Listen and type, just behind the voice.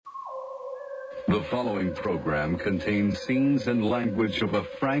The following program contains scenes and language of a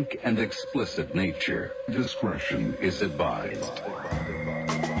frank and explicit nature. Discretion is advised.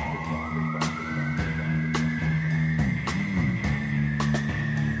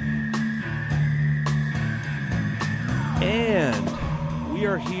 And we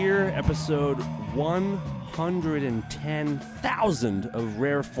are here, episode 110,000 of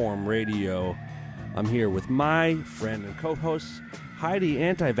Rare Form Radio. I'm here with my friend and co-host, Heidi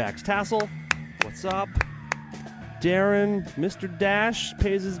Anti-Vax Tassel. What's up? Darren, Mr. Dash,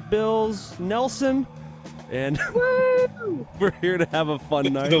 pays his bills, Nelson, and we're here to have a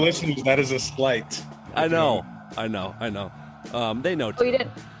fun night. The listeners, that is a slight. I know. They know too. Oh, you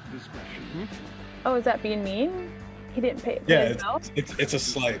didn't? Oh, is that being mean? He didn't pay his bill? It's a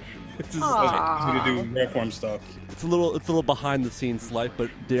slight. It's a To do rare form stuff. It's a little behind the scenes slight,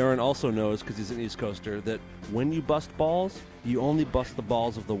 but Darren also knows, because he's an East Coaster, that when you bust balls, you only bust the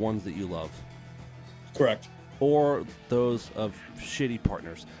balls of the ones that you love. Correct. Or those of shitty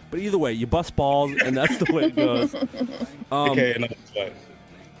partners. But either way, you bust balls, and that's the way it goes. Okay, another slight.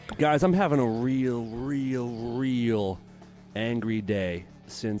 Guys, I'm having a real angry day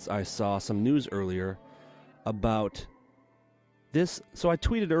since I saw some news earlier about this. So I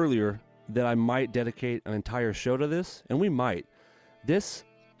tweeted earlier that I might dedicate an entire show to this, and we might. This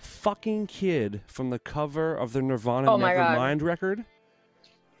fucking kid from the cover of the Nirvana Nevermind record.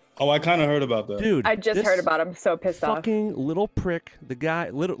 Oh, I kind of heard about that. Dude, I just heard about him. So pissed off. Fucking little prick. The guy,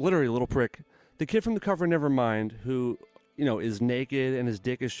 literally little prick. The kid from the cover of Nevermind, who, is naked and his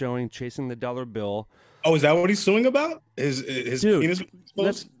dick is showing, chasing the dollar bill. Oh, is that what he's suing about? His penis?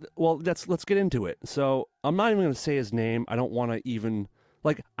 Let's get into it. So I'm not even going to say his name. I don't want to even,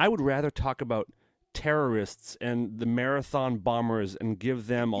 I would rather talk about terrorists and the marathon bombers and give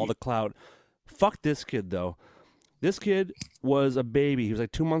them all the clout. Fuck this kid, though. This kid was a baby. He was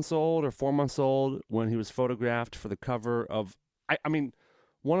like 2 months old or 4 months old when he was photographed for the cover of,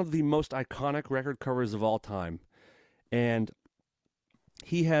 one of the most iconic record covers of all time. And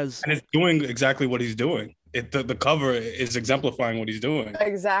he has... And it's doing exactly what he's doing. The cover is exemplifying what he's doing.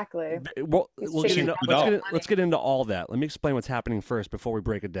 Exactly. Well, let's get into all that. Let me explain what's happening first before we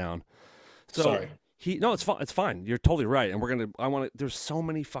break it down. So Sorry. It's fine. It's fine. You're totally right. And there's so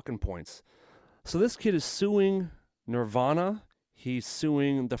many fucking points. So this kid is suing Nirvana. He's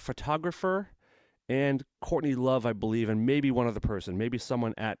suing the photographer and Courtney Love, I believe, and maybe one other person, maybe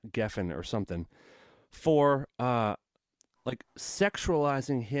someone at Geffen or something, for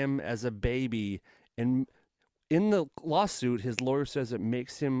sexualizing him as a baby. And in the lawsuit, his lawyer says it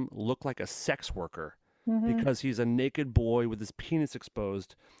makes him look like a sex worker because he's a naked boy with his penis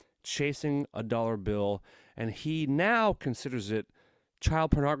exposed, chasing a dollar bill, and he now considers it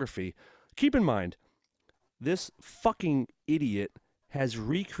child pornography. Keep in mind, this fucking idiot has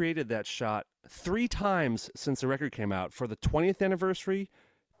recreated that shot 3 times since the record came out, for the 20th anniversary,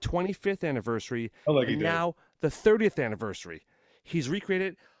 25th anniversary, and now the 30th anniversary. He's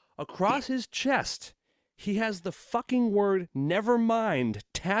recreated it across his chest. He has the fucking word "Nevermind"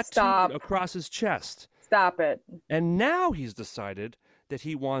 tattooed across his chest. Stop it. And now he's decided that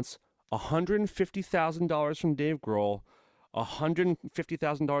he wants $150,000 from Dave Grohl,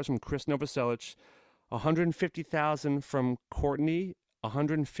 $150,000 from Chris Novoselic, $150,000 from Courtney,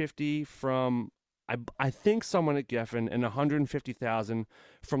 $150,000 from I think someone at Geffen, and $150,000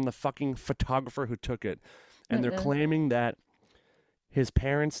 from the fucking photographer who took it. And they're claiming that his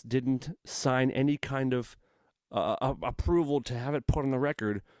parents didn't sign any kind of approval to have it put on the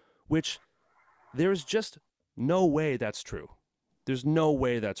record, which there's just no way that's true. There's no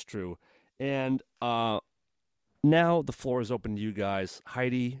way that's true. And now the floor is open to you guys.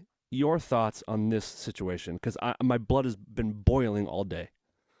 Heidi, your thoughts on this situation, because my blood has been boiling all day.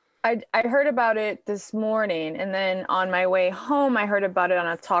 I heard about it this morning, and then on my way home, I heard about it on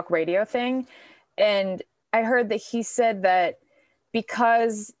a talk radio thing. And I heard that he said that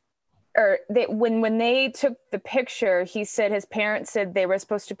when they took the picture, he said his parents said they were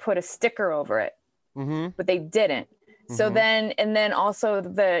supposed to put a sticker over it, but they didn't. So then also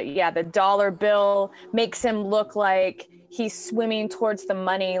the dollar bill makes him look like he's swimming towards the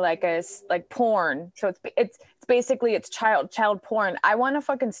money like porn. So it's basically child porn. I want to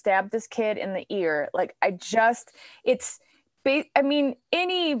fucking stab this kid in the ear.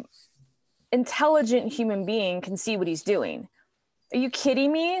 Any intelligent human being can see what he's doing. Are you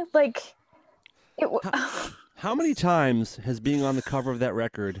kidding me? How many times has being on the cover of that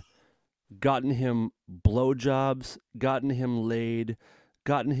record gotten him blowjobs, gotten him laid,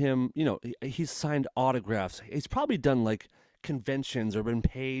 gotten him, he's signed autographs. He's probably done conventions or been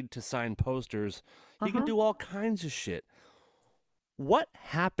paid to sign posters. He can do all kinds of shit. What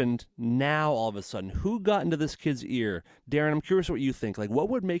happened now all of a sudden? Who got into this kid's ear? Darren, I'm curious what you think. Like, what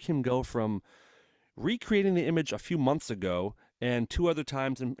would make him go from recreating the image a few months ago and 2 other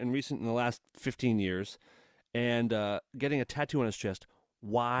times in the last 15 years and getting a tattoo on his chest?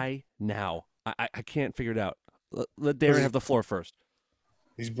 Why now? I can't figure it out. Let Darren have the floor first.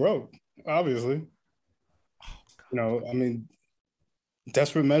 He's broke, obviously. I mean,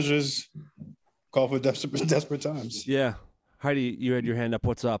 desperate measures call for desperate times. Yeah. Heidi, you had your hand up.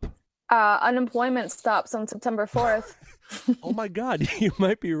 What's up? Unemployment stops on September 4th. Oh my God, you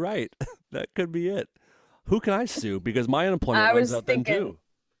might be right. That could be it. Who can I sue? Because my unemployment runs out then too.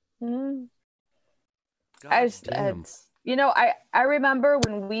 Mm-hmm. Damn. I remember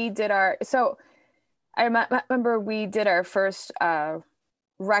when we did our first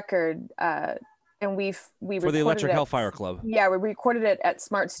record, and we for the Electric Hellfire Club. Yeah, we recorded it at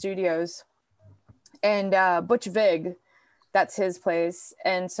Smart Studios, and Butch Vig, that's his place,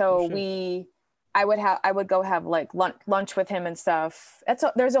 and so I would go have like lunch with him and stuff.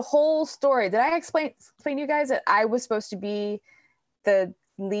 There's a whole story. Did I explain to you guys that I was supposed to be the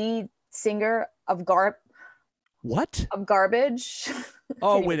lead singer of Garbage?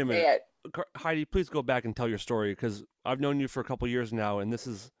 Oh, wait a minute. Heidi, please go back and tell your story, because I've known you for a couple years now, and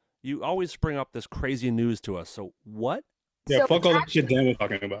you always bring up this crazy news to us. So what? Yeah, fuck all that shit Dan was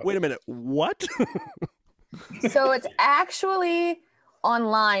talking about. Wait a minute. What? So it's actually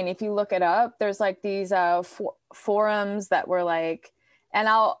online. If you look it up, there's like these forums that were like, and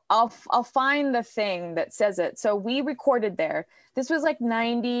I'll find the thing that says it. So we recorded there. This was like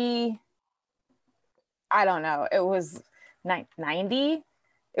 90. I don't know. It was 90.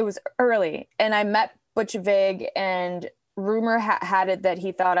 It was early, and I met Butch Vig, and rumor had it that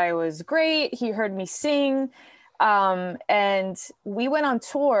he thought I was great. He heard me sing, and we went on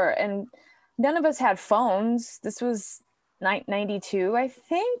tour, and none of us had phones. This was 92, I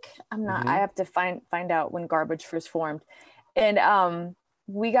think. I'm not. I have to find out when Garbage first formed, and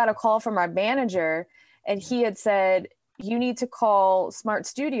we got a call from our manager, and he had said, "You need to call Smart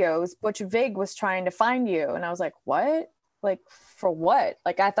Studios. Butch Vig was trying to find you." And I was like, "What? Like, for what?"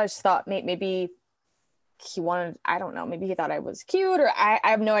 Like, I just thought maybe he wanted, I don't know, maybe he thought I was cute, or I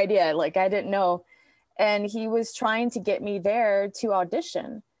have no idea. Like, I didn't know. And he was trying to get me there to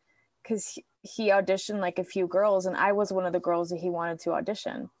audition, because he auditioned like a few girls, and I was one of the girls that he wanted to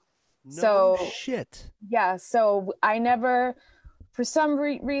audition. No shit. Yeah. So I never, for some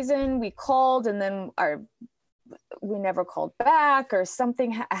reason, we called, and then we never called back, or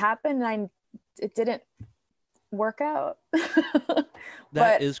something happened, and it didn't work out.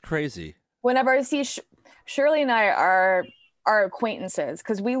 That is crazy. Whenever I see Shirley and I are acquaintances,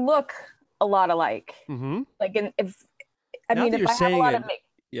 because we look a lot alike. Mm-hmm. Like, if I have a lot of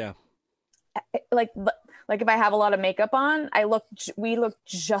yeah, like if I have a lot of makeup on, we look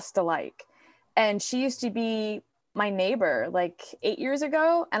just alike. And she used to be my neighbor like 8 years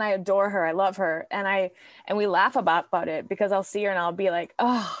ago, and I adore her. I love her, and we laugh about it, because I'll see her and I'll be like,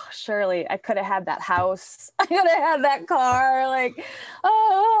 "Oh, Shirley, I could have had that house. I could have had that car." Like,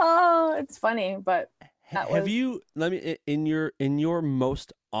 oh, it's funny, but have you? Let me, in your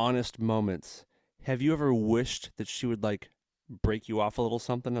most honest moments, have you ever wished that she would like break you off a little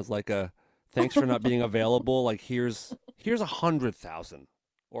something as like a thanks for not being available? Like, here's 100,000.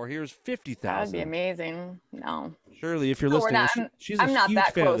 Or here's 50,000. That'd be amazing. No. Shirley, if you're listening, she's a huge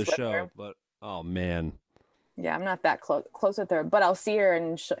fan of the show. Her. But oh man. Yeah, I'm not that close with her, but I'll see her,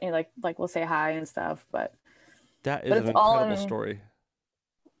 and like we'll say hi and stuff. But that is an incredible story.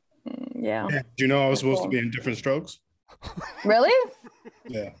 Yeah. Do you know I was supposed to be in Different Strokes? Really?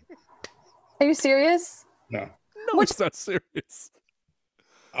 Yeah. Are you serious? No. No, it's not serious.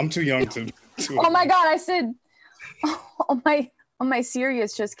 I'm too young to. Oh my God! I said, my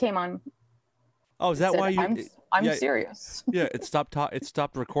Sirius just came on. Oh, is that why you? I'm serious. Yeah, it stopped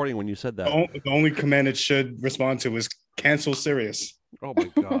recording when you said that. The only command it should respond to is cancel Sirius. Oh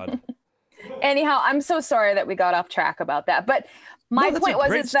my God. Anyhow, I'm so sorry that we got off track about that. But my point was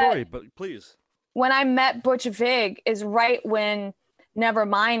great story, but please. When I met Butch Vig is right when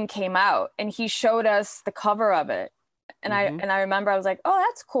Nevermind came out, and he showed us the cover of it. And I remember I was like, "Oh,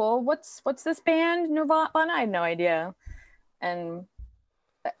 that's cool. What's this band, Nirvana?" I had no idea. And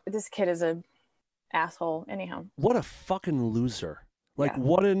this kid is a asshole. Anyhow, what a fucking loser! Like,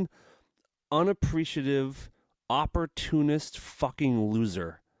 what an unappreciative, opportunist fucking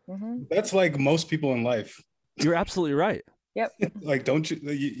loser. Mm-hmm. That's like most people in life. You're absolutely right. Yep. Like, don't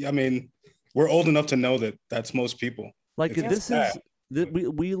you? I mean, we're old enough to know that that's most people. Like,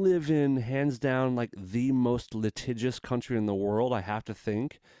 we live in, hands down, like the most litigious country in the world, I have to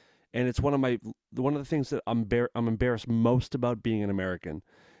think. And it's one of the things that I'm embarrassed most about being an American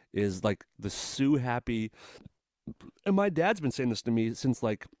is like the sue happy. And my dad's been saying this to me since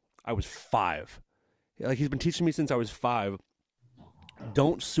like I was 5. Like he's been teaching me since I was 5.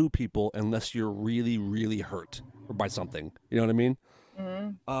 Don't sue people unless you're really, really hurt or by something. You know what I mean?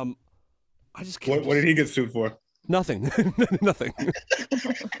 Mm-hmm. I just can't. What did he get sued for? Nothing. Nothing.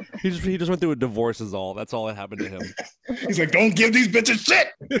 He just went through a divorce is all. That's all that happened to him. He's like, don't give these bitches shit.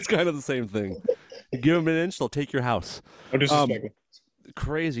 It's kind of the same thing. You give them an inch, they'll take your house. No disrespect.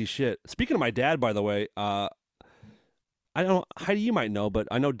 Crazy shit. Speaking of my dad, by the way, I don't know, Heidi, you might know, but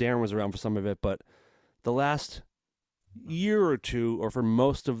I know Darren was around for some of it, but the last year or two, or for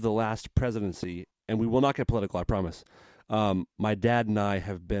most of the last presidency, and we will not get political, I promise, my dad and I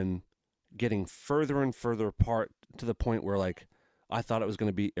have been getting further and further apart to the point where, like, I thought it was going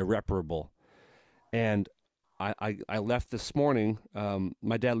to be irreparable. And I left this morning.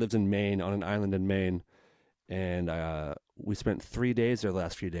 My dad lives in Maine, on an island in Maine, and we spent 3 days there the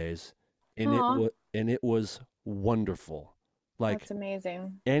last few days, and it was wonderful. Like, that's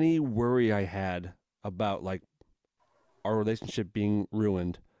amazing. Any worry I had about like our relationship being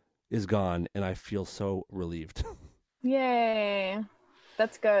ruined is gone, and I feel so relieved. Yay.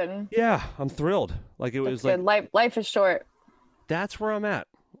 That's good. Yeah, I'm thrilled. Like it was good. like life is short. That's where I'm at.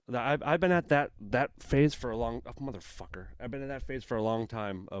 I've been at that phase for a long motherfucker. I've been in that phase for a long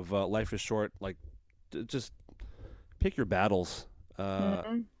time of life is short. Like, just pick your battles.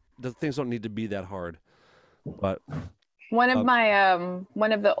 The things don't need to be that hard. But one of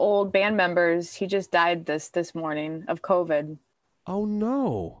the old band members, he just died this morning of COVID. Oh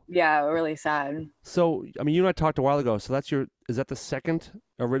no. Yeah, really sad. So, I mean, you and I talked a while ago. So is that the second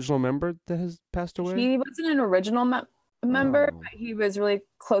original member that has passed away? He wasn't an original member, but he was really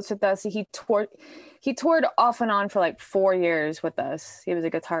close with us. He toured off and on for like 4 years with us. He was a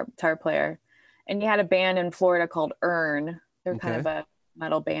guitar player, and he had a band in Florida called Earn. They're kind of a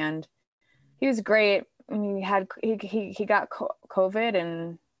metal band. He was great. I mean, he got COVID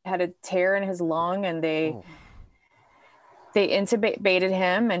and had a tear in his lung, and they intubated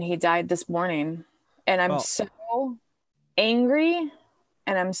him, and he died this morning. And I'm so angry,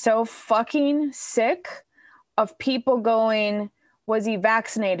 and I'm so fucking sick of people going, was he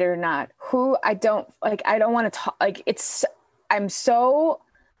vaccinated or not? I don't want to talk. Like, I'm so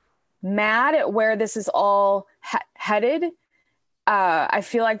mad at where this is all headed. I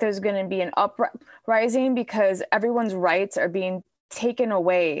feel like there's going to be an uprising because everyone's rights are being taken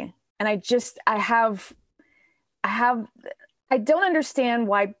away. And I don't understand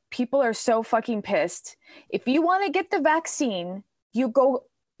why people are so fucking pissed. If you want to get the vaccine, you go,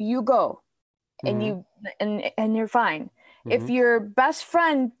 and you're fine. Mm-hmm. If your best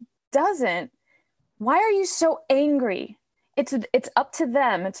friend doesn't, why are you so angry? It's up to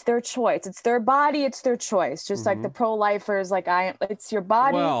them. It's their choice. It's their body. It's their choice. Just like the pro-lifers, like it's your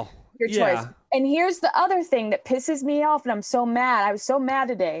body, your choice. And here's the other thing that pisses me off, and I'm so mad. I was so mad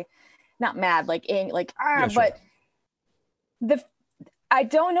today. Not mad, but I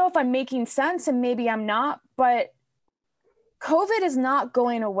don't know if I'm making sense, and maybe I'm not, but COVID is not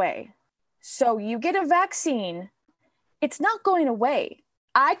going away. So you get a vaccine, it's not going away.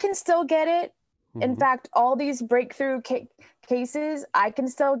 I can still get it. Mm-hmm. In fact, all these breakthrough cases, I can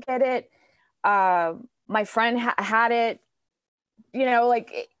still get it. My friend had it,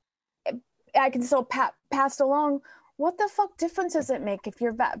 I can still pass it along. What the fuck difference does it make if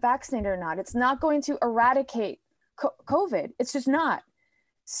you're vaccinated or not? It's not going to eradicate COVID. It's just not.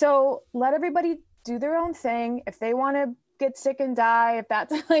 So let everybody do their own thing. If they want to get sick and die, if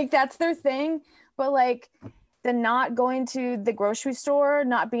that's their thing, but the not going to the grocery store,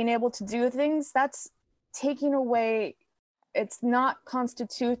 not being able to do things, that's taking away. It's not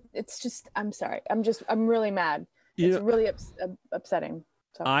it's just, I'm sorry. I'm really mad. It's really upsetting.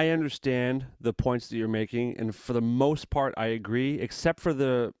 So. I understand the points that you're making, and for the most part, I agree, except for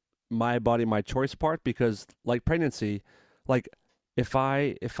the my body, my choice part, because like pregnancy, like if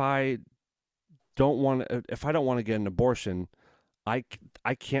I don't want to get an abortion, I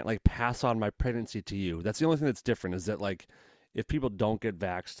can't pass on my pregnancy to you. That's the only thing that's different, is that if people don't get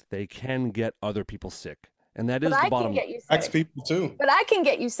vaxxed, they can get other people sick. And that is the bottom line. Vax people too. But I can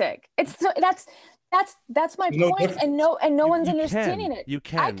get you sick. That's my point, and no one's understanding it. You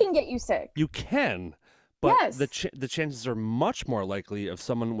can. I can get you sick. You can. But yes. the chances are much more likely of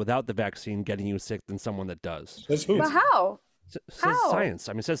someone without the vaccine getting you sick than someone that does. That's who? But how? It says science.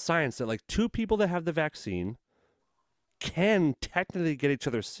 I mean, it says science that 2 people that have the vaccine can technically get each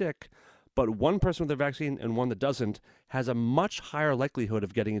other sick, but one person with the vaccine and one that doesn't has a much higher likelihood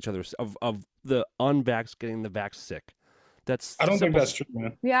of getting each other, of the unvaxxed getting the vax sick. That's I don't think simple. that's true,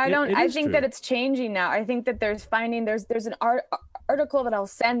 man. Yeah, It I is think true. that it's changing now. I think that there's an article that I'll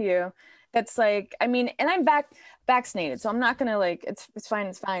send you that's like, I mean, and I'm vaccinated, so I'm not gonna like, it's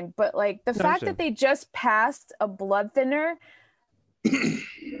fine, but like the No, I fact that understand. they just passed a blood thinner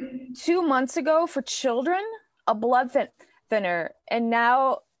 2 months ago for children, a blood thinner, and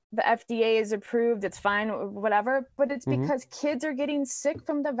now the FDA is approved, it's fine, whatever, but it's Mhm. because kids are getting sick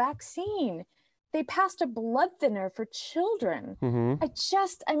from the vaccine. They passed a blood thinner for children. Mhm.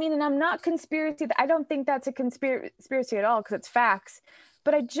 I mean, and I'm not conspiracy. I don't think that's a conspiracy at all because it's facts.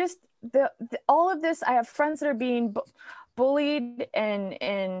 But I just, all of this, I have friends that are being bullied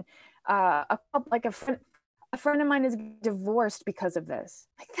and a friend of mine is divorced because of this.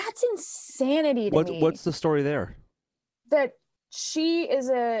 Like, that's insanity to me. What's the story there? That she is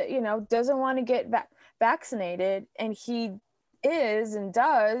doesn't want to get vaccinated, and he is and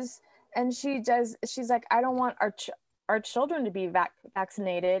does, and she's like, I don't want our children to be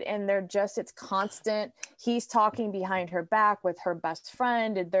vaccinated, and it's constant. He's talking behind her back with her best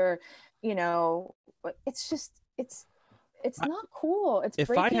friend, and they're, it's just, it's not cool. It's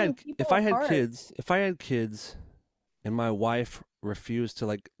If I had apart. kids and my wife refused to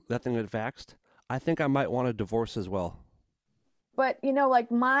like let them get vaxxed, I think I might want a divorce as well. But like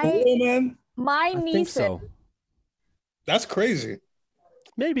Oh, man, my I think niece, so. that's crazy.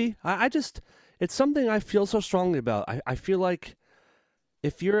 Maybe. I just, it's something I feel so strongly about. I feel like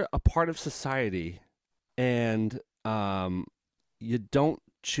if you're a part of society and you don't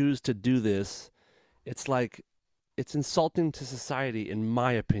choose to do this, it's like, it's insulting to society, in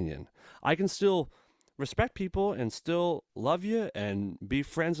my opinion. I can still respect people and still love you and be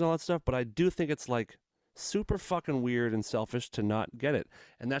friends and all that stuff, but I do think it's like super fucking weird and selfish to not get it.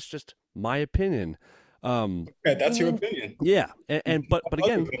 And that's just my opinion. Yeah, that's your opinion. Yeah, but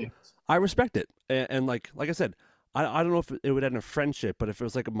again, Opinions. I respect it, and like I said, I don't know if it would end a friendship, but if it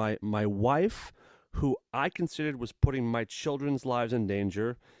was like my wife, who I considered was putting my children's lives in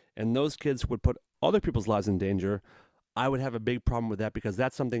danger, and those kids would put other people's lives in danger, I would have a big problem with that because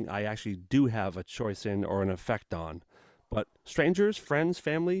that's something I actually do have a choice in or an effect on. But strangers, friends,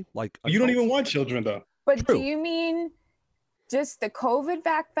 family, like You don't adults- even want children, though. But True. do you mean just the COVID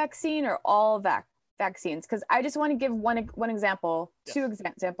vaccine or all vaccines? Because I just want to give one example, Yes. two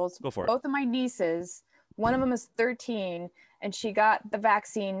examples. Go for it. Both of my nieces, one of them is 13, and she got the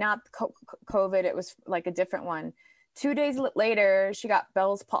vaccine, not COVID. It was like a different one. 2 days later, she got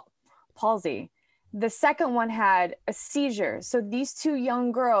Bell's palsy. The second one had a seizure. So these two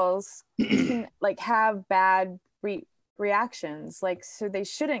young girls can like have bad reactions, like, so they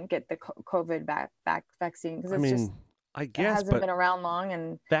shouldn't get the COVID vaccine because I it's mean, just I it guess, hasn't but been around long.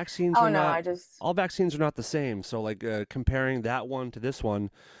 And vaccines oh are no, not. I All vaccines are not the same. So, like comparing that one to this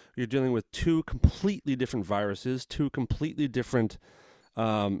one, you're dealing with two completely different viruses, two completely different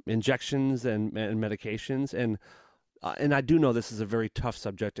injections and medications, and I do know this is a very tough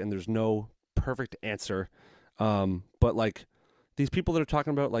subject, and there's no perfect answer. But like these people that are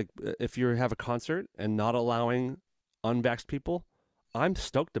talking about, like if you have a concert and not allowing unvaxxed people, I'm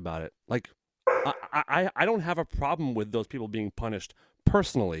stoked about it. Like I don't have a problem with those people being punished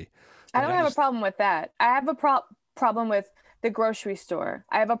personally. I don't have a problem with that. I have a problem with the grocery store.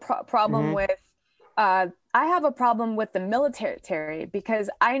 I have a problem Mhm. with I have a problem with the military, because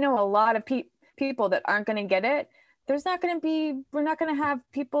I know a lot of people that aren't going to get it. We're not going to have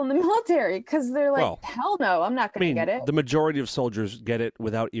people in the military because they're like, Well, hell no, I'm not going to get it. The majority of soldiers get it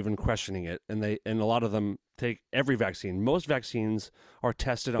without even questioning it, and a lot of them take every vaccine. Most vaccines are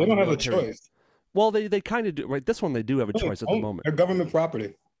tested on They don't have a military. choice. Well, they kind of do. Right, this one they do have a choice at the moment. They're government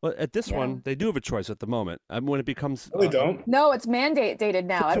property. Well, at this Yeah. one, they do have a choice at the moment. When it becomes, No, they don't. No, it's mandated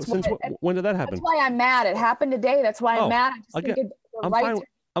now. That's Since when did that happen? That's why I'm mad. It happened today. That's why I'm mad. I just again, think it's the I'm right fine. to-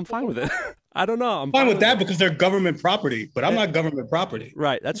 I'm fine with it. I don't know. I'm fine with that it. because they're government property, but I'm not government property.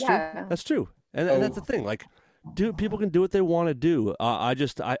 Right. That's Yeah. true. That's true. And that's the thing. Like, people can do what they want to do.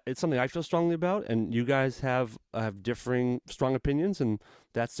 It's something I feel strongly about, and you guys have differing strong opinions, and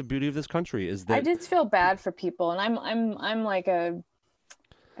that's the beauty of this country. Is that I just feel bad for people, and I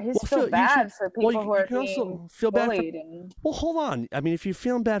just feel Phil, bad for people who are can also being feel bad for, bullied. And well, hold on. I mean, if you're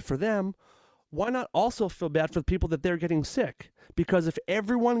feeling bad for them, why not also feel bad for the people that they're getting sick? Because if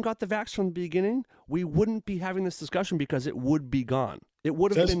everyone got the vaccine from the beginning, we wouldn't be having this discussion because it would be gone. It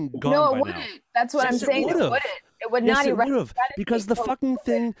would have been gone no, by it wouldn't. now. That's what Yes, I'm it saying. It would've. wouldn't. It would Yes, not it would have. Because the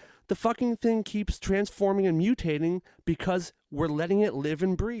eradicate fucking thing keeps transforming and mutating because we're letting it live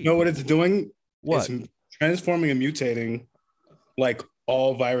and breathe. You know what it's doing? What? It's transforming and mutating like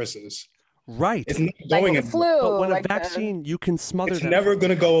all viruses. Right. It's not like going the anywhere. flu. But when like a vaccine, you can smother It's that. never going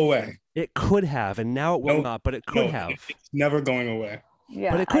to go away. It could have, and now it will No, not, but it could no, have. it's never going away.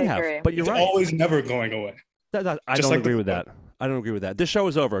 Yeah, But it could I have. agree. But you're It's right. always never going away. I Just don't like agree the- with that. I don't agree with that. This show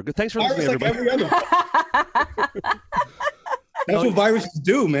is over. Thanks for listening, Virus like everybody. every other. That's what viruses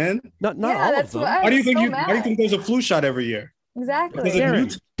do, man. Not Yeah, all that's of them. what I Why do you was think so Why do you mad. think there's a flu shot every year? Exactly. Because it Darren,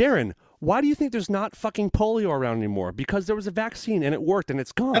 mutes. Darren, why do you think there's not fucking polio around anymore? Because there was a vaccine and it worked and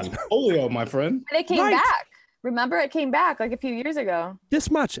it's That's gone. polio, my friend. And it came Right. back. Remember, it came back like a few years ago.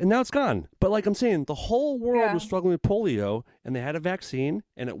 This much, and now it's gone. But like I'm saying, the whole world Yeah. was struggling with polio, and they had a vaccine,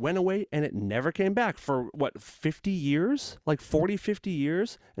 and it went away, and it never came back for, what, 50 years? Like 40, 50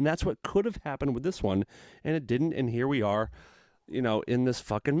 years? And that's what could have happened with this one, and it didn't, and here we are, in this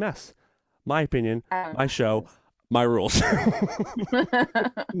fucking mess. My opinion, my show, my rules.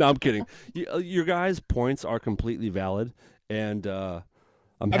 No, I'm kidding. Your guys' points are completely valid, and I'm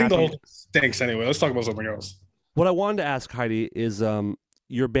I think happy. the whole thing stinks anyway. Let's talk about something else. What I wanted to ask Heidi is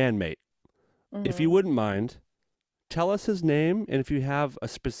your bandmate. If you wouldn't mind, tell us his name, and if you have a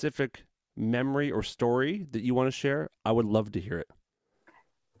specific memory or story that you want to share, I would love to hear it.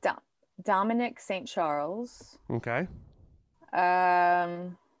 Dominic St. Charles. Okay.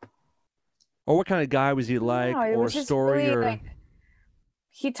 Um, Or what kind of guy was he like, no, it or was just story, really, or like,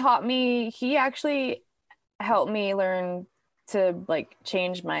 he taught me. He actually helped me learn to like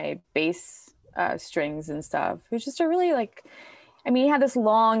change my bass strings and stuff. He was just a really I mean, he had this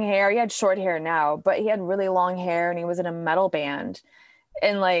long hair. He had short hair now, but he had really long hair, and he was in a metal band,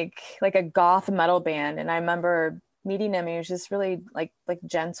 and like a goth metal band. And I remember meeting him. He was just really like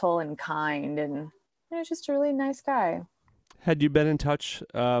gentle and kind, and he was just a really nice guy. had you been in touch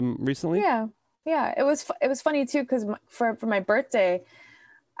recently? Yeah. It was funny too, because for my birthday,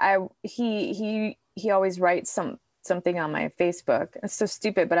 he always writes something on my Facebook. It's so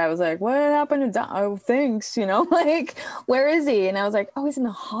stupid, but I was like, what happened to oh, thanks, like, where is he? And I was like, oh, he's in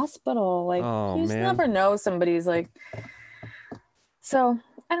the hospital. Like, Oh, you just man. never know. Somebody's like, so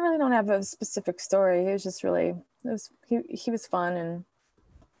I really don't have a specific story. He was just really, he was fun. And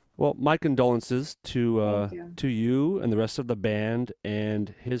Well, my condolences to Thank you. you and the rest of the band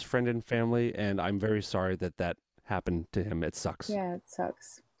and his friend and family, and I'm very sorry that happened to him. It sucks. yeah, it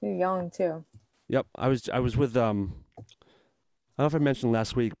sucks. You're young too. Yep, I was with I don't know if I mentioned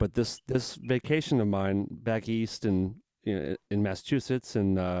last week, but this vacation of mine back east in Massachusetts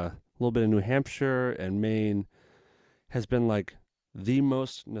and a little bit of New Hampshire and Maine has been like the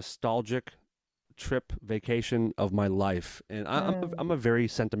most nostalgic trip vacation of my life. And I'm a very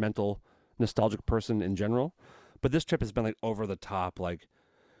sentimental, nostalgic person in general, but this trip has been like over the top, like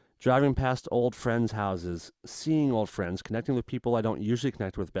driving past old friends' houses, seeing old friends, connecting with people I don't usually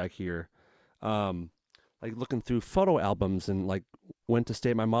connect with back here. Like looking through photo albums, and like went to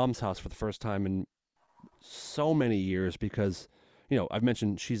stay at my mom's house for the first time in so many years because, I've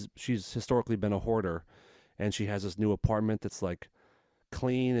mentioned she's historically been a hoarder, and she has this new apartment that's like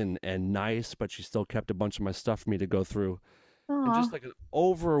clean and nice, but she still kept a bunch of my stuff for me to go through. And just like an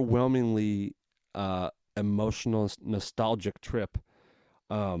overwhelmingly emotional, nostalgic trip.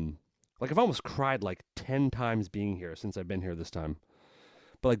 Like I've almost cried like 10 times being here since I've been here this time.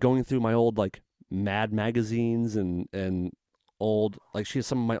 But like going through my old like Mad magazines and old, like she has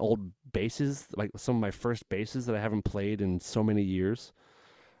some of my old basses, like some of my first basses that I haven't played in so many years.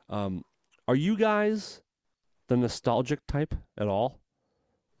 Are you guys the nostalgic type at all?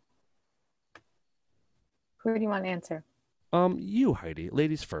 Who do you want to answer? You, Heidi,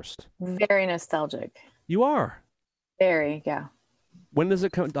 ladies first. Very nostalgic. You are. Very, yeah. When does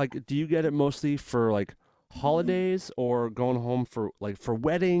it come? Like, do you get it mostly for like holidays or going home for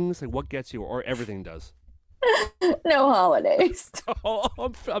weddings? Like, what gets you, or everything does? No holidays. Oh,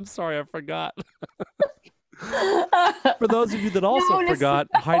 I'm sorry, I forgot. For those of you that also No, forgot,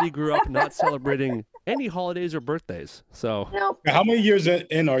 Heidi grew up not celebrating any holidays or birthdays. So, Nope. How many years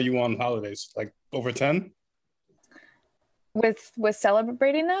in are you on holidays? Like over 10? With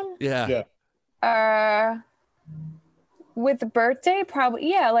celebrating them? yeah. Yeah. With the birthday, probably,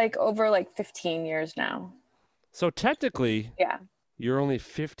 yeah, like over like 15 years now. So technically, Yeah. you're only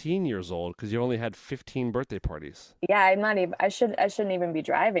 15 years old because you only had 15 birthday parties. Yeah, I'm not even, I shouldn't even be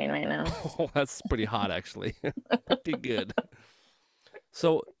driving right now. Oh, that's pretty hot, actually. Pretty good.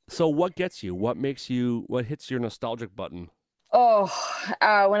 So what gets you? What hits your nostalgic button? Oh,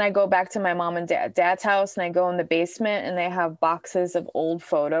 when I go back to my mom and dad's house, and I go in the basement, and they have boxes of old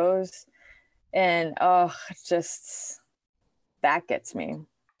photos, and that gets me.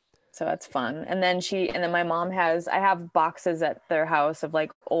 So that's fun. And then my mom I have boxes at their house of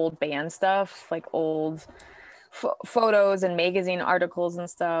like old band stuff, like old photos and magazine articles and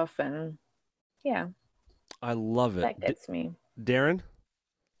stuff. And yeah, I love it. that gets me. Darren?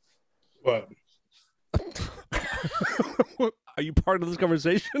 What? Are you part of this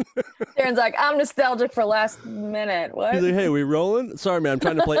conversation? Darren's like, I'm nostalgic for last minute. What? He's like, hey, we rolling? Sorry, man. I'm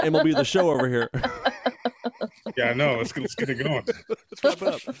trying to play MLB The Show over here. Yeah, I know. Let's get it going. Let's wrap it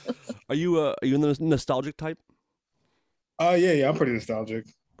up. Are you in the nostalgic type? Yeah, I'm pretty nostalgic.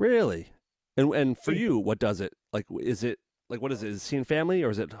 Really? And for you, what does it? Like, is it like what is it? Is it seeing family or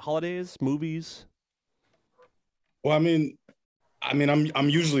is it holidays, movies? Well, I mean, I'm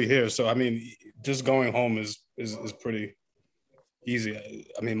usually here, so I mean, just going home is pretty easy.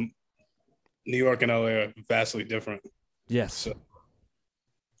 I mean, New York and LA are vastly different. Yes. So,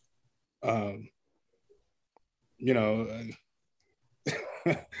 you know,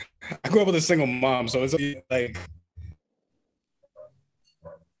 I grew up with a single mom, so it's like,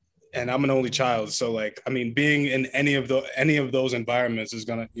 and I'm an only child, so like, I mean, being in any of those environments is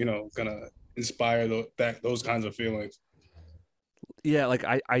gonna inspire those kinds of feelings. Yeah, like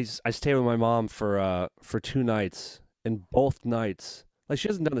I stayed with my mom for 2 nights, and both nights, like she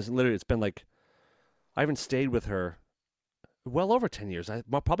hasn't done this literally. It's been like I haven't stayed with her well over 10 years.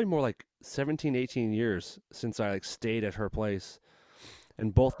 Probably more like 17, 18 years since I like stayed at her place,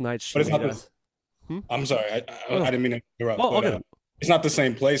 and both nights she made us. I'm sorry, I didn't mean to interrupt. Well, okay. It's not the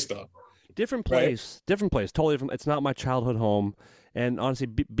same place though. Different place, right? Different place, totally different. It's not my childhood home, and honestly,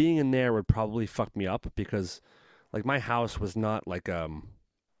 being in there would probably fuck me up because, like, my house was not like it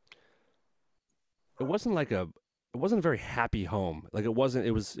wasn't a very happy home. Like it wasn't.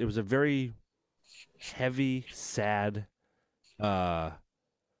 It was a very heavy, sad,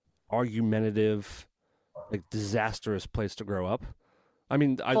 argumentative, like disastrous place to grow up. I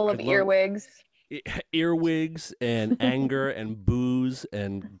mean, full of earwigs. Earwigs and anger and booze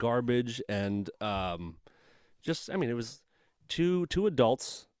and garbage and just I mean it was two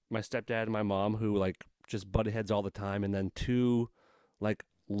adults, my stepdad and my mom, who like just butted heads all the time, and then 2 like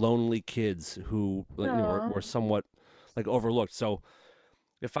lonely kids who were somewhat like overlooked. So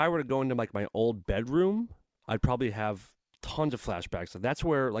if I were to go into like my old bedroom, I'd probably have tons of flashbacks. So that's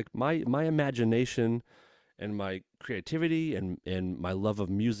where like my imagination and my creativity and my love of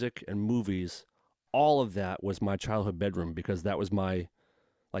music and movies, all of that was my childhood bedroom, because that was my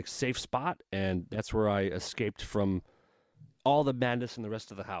like safe spot, and that's where I escaped from all the madness in the rest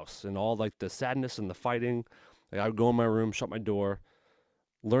of the house and all like the sadness and the fighting. Like I would go in my room, shut my door,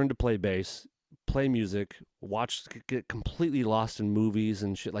 learn to play bass, play music, get completely lost in movies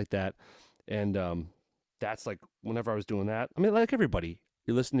and shit like that. And that's like whenever I was doing that. I mean, like everybody,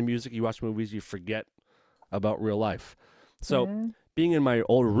 you listen to music, you watch movies, you forget about real life. So being in my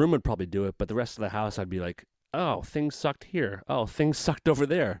old room would probably do it, but the rest of the house, I'd be like, oh, things sucked here. Oh, things sucked over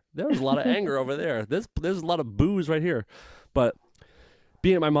there. There was a lot of anger over there. There's a lot of booze right here. But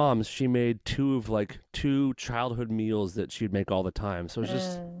being at my mom's, she made 2 childhood meals that she'd make all the time. So it's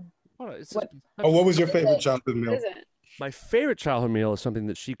just, what was your favorite childhood meal? My favorite childhood meal is something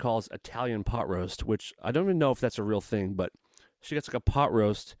that she calls Italian pot roast, which I don't even know if that's a real thing, but she gets like a pot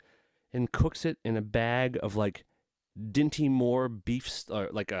roast and cooks it in a bag of like Dinty Moore beef,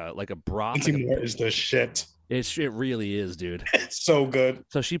 like a broth. Dinty Moore is the shit. It really is, dude. It's so good.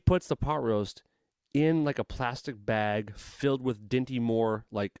 So she puts the pot roast in like a plastic bag filled with Dinty Moore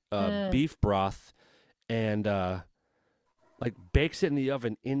like beef broth, and like bakes it in the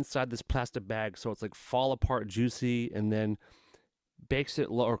oven inside this plastic bag, so it's like fall apart juicy, and then bakes it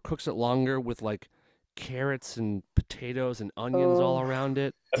or cooks it longer with like carrots and potatoes and onions all around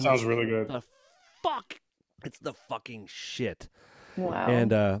it. That sounds really good. It's the fucking shit. Wow.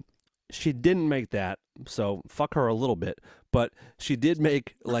 And she didn't make that, so fuck her a little bit. But she did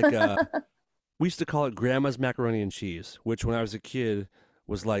make like we used to call it Grandma's macaroni and cheese, which when I was a kid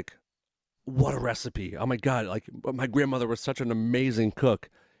was like, what a recipe. Oh my God. Like my grandmother was such an amazing cook.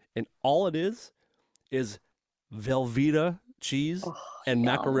 And all it is Velveeta cheese and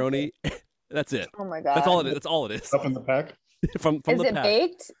macaroni. That's it. Oh my God. That's all it is. That's all it is. Up in the pack? from is the it pack.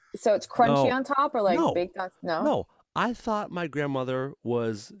 Baked? So it's crunchy on top, or like No. baked on? No. No. I thought my grandmother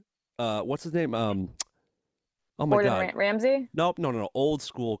was what's his name? Oh my Gordon God. Ramsay? Nope, no. Old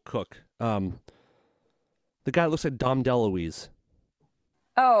school cook. The guy that looks like Dom DeLuise.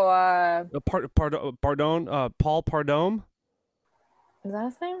 Oh, Pardon, Paul Pardome. is that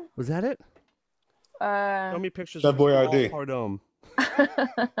his name? Was that it? Show me pictures That of boy Paul ID. Pardome.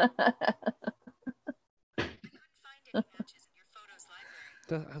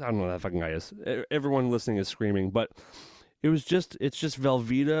 I don't know who that fucking guy is. Everyone listening is screaming, but it's just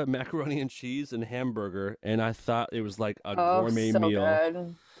Velveeta, macaroni and cheese, and hamburger, and I thought it was like a gourmet meal.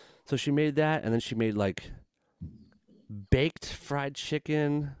 Good. So she made that, and then she made like baked fried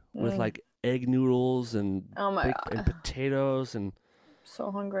chicken with like egg noodles and Oh my and God. potatoes, and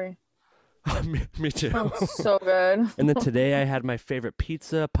So hungry. Me too. Sounds so good. And then today I had my favorite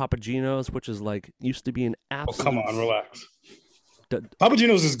pizza, Papa Gino's, which is like used to be an Oh, absolute. come on, relax. Papa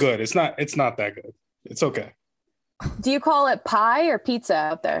Gino's is good. It's not that good. It's okay. Do you call it pie or pizza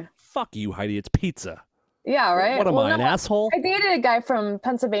out there? Fuck you, Heidi. It's pizza. Yeah, right. What am I, an asshole? I dated a guy from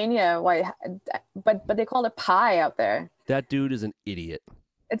Pennsylvania, but they called it pie out there. That dude is an idiot.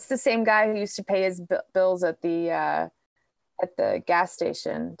 It's the same guy who used to pay his bills at the gas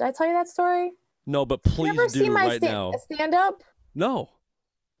station. Did I tell you that story? No, but please do right now. Stand up? No.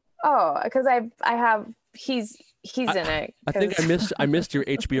 Oh, because I have he's in it. I think I missed your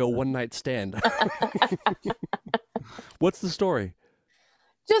HBO one night stand. What's the story?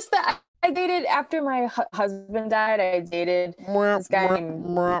 Just that I dated after my husband died. I dated this guy named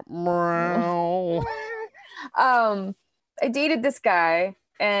I dated this guy,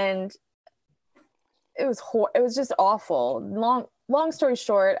 and it was just awful. Long story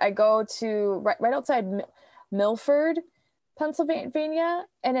short, I go to right outside Milford, Pennsylvania,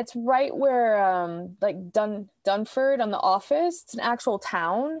 and it's right where like Dunford on The Office. It's an actual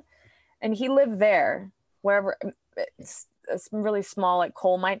town, and he lived there. Wherever it's really small, like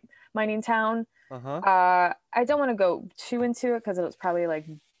coal mining town. I don't want to go too into it because it was probably like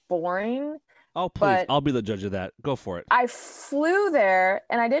boring. Oh, please. I'll be the judge of that. Go for it. I flew there,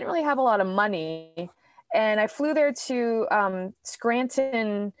 and I didn't really have a lot of money. And I flew there to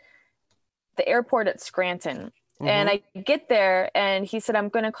Scranton, the airport at Scranton. And I get there, and he said, I'm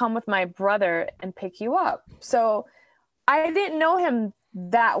going to come with my brother and pick you up. So I didn't know him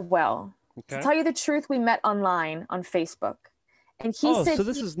that well. Okay. To tell you the truth, we met online on Facebook. And he said, so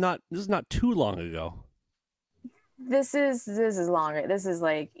this is not too long ago. This is longer. This is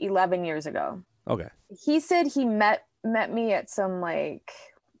like 11 years ago. Okay. He said he met me at some like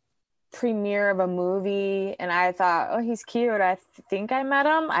premiere of a movie, and I thought, oh, he's cute. I think I met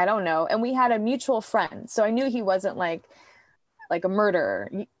him. I don't know. And we had a mutual friend, so I knew he wasn't like a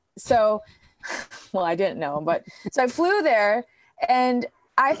murderer. So, well, I didn't know, but so I flew there, and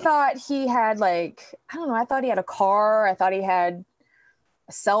I thought he had like, I don't know. I thought he had a car. I thought he had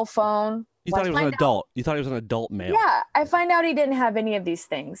a cell phone. You thought he was an adult. You thought he was an adult male. Yeah, I find out he didn't have any of these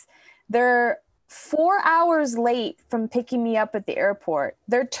things. They're 4 hours late from picking me up at the airport.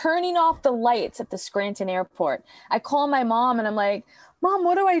 They're turning off the lights at the Scranton airport. I call my mom and I'm like, Mom,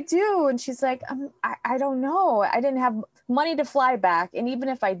 what do I do? And she's like, I don't know. I didn't have money to fly back. And even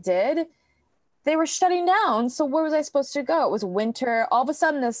if I did, they were shutting down. So where was I supposed to go? It was winter. All of a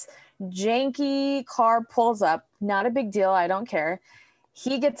sudden, this janky car pulls up. Not a big deal. I don't care.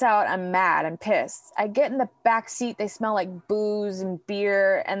 He gets out. I'm mad. I'm pissed. I get in the back seat. They smell like booze and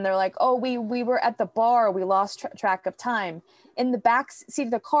beer. And they're like, oh, we were at the bar. We lost track of time. In the back seat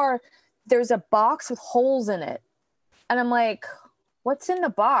of the car, there's a box with holes in it. And I'm like, what's in the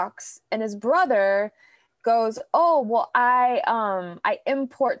box? And his brother goes, oh, well, I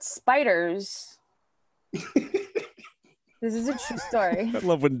import spiders. This is a true story. I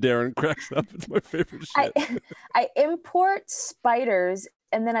love when Darren cracks up. It's my favorite shit. I import spiders,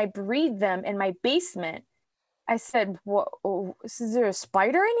 and then I breed them in my basement. I said, "What? Is there a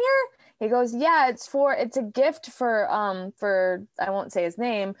spider in here?" He goes, "Yeah, it's a gift for I won't say his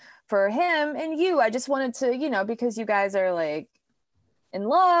name, for him and you. I just wanted to, because you guys are like in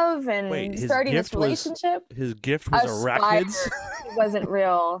love and starting this relationship." His gift was arachnids. He wasn't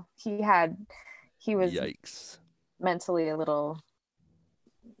real. He was yikes. Mentally a little,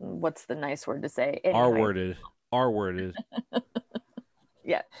 what's the nice word to say? R-worded.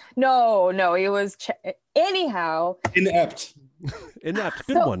 Yeah. No, he was anyhow. Inept.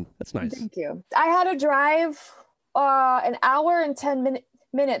 Good one. That's nice. Thank you. I had to drive an hour and 10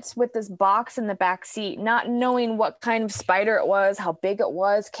 minutes with this box in the back seat, not knowing what kind of spider it was, how big it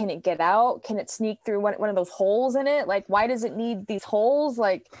was. Can it get out? Can it sneak through one of those holes in it? Like, why does it need these holes?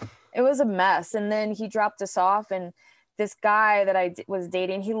 Like, it was a mess. And then he dropped us off, and this guy that I was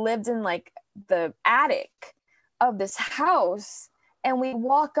dating, he lived in like the attic of this house. And we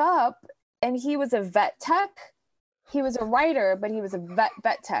walk up, and he was a vet tech. He was a writer, but he was a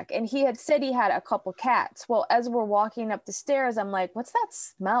vet tech. And he had said he had a couple cats. Well, as we're walking up the stairs, I'm like, what's that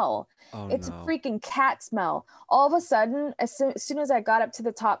smell? Oh, it's a freaking cat smell. All of a sudden, as soon as I got up to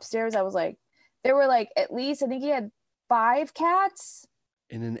the top stairs, I was like, there were like at least, I think he had 5 cats.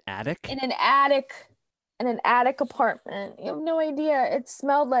 In an attic? In an attic apartment. You have no idea. It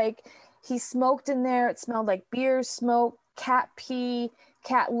smelled like he smoked in there. It smelled like beer smoke, cat pee,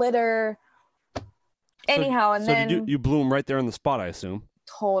 cat litter. Anyhow, and then you blew him right there on the spot, I assume.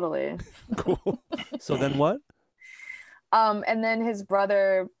 Totally. Cool. So then what? And then his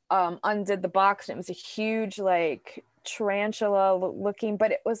brother undid the box, and it was a huge like tarantula looking,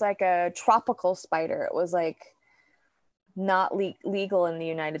 but it was like a tropical spider. It was like not legal in the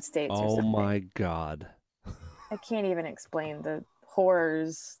United States or Oh something. my God. I can't even explain the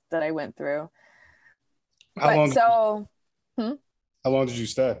horrors that I went through. How long did you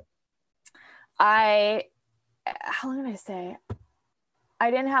stay? How long did I stay? I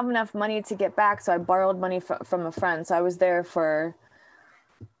didn't have enough money to get back, so I borrowed money from a friend. So I was there for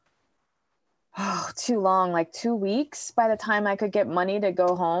too long, like 2 weeks by the time I could get money to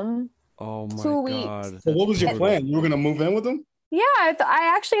go home. Oh my 2 weeks. God. So what was your plan? You were gonna move in with them? Yeah,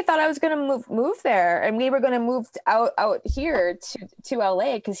 I actually thought I was gonna move there, and we were gonna move out here to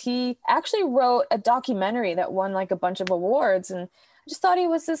LA because he actually wrote a documentary that won like a bunch of awards, and I just thought he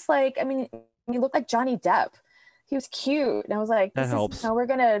was just like, I mean, he looked like Johnny Depp. He was cute, and I was like, That helps. We're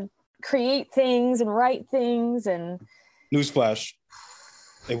gonna create things and write things, and Newsflash,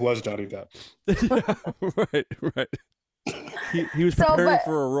 it was Johnny Depp. Right. He was preparing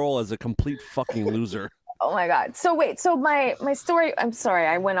for a role as a complete fucking loser. Oh my God. So wait, so my story, I'm sorry,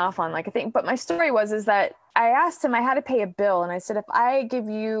 I went off on like a thing, but my story is that I asked him, I had to pay a bill, and I said, if I give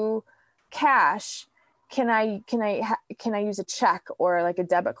you cash, can I use a check or like a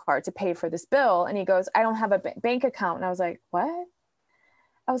debit card to pay for this bill? And he goes, I don't have a bank account. And I was like, what?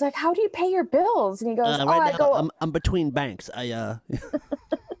 I was like, how do you pay your bills? And he goes, I'm between banks. He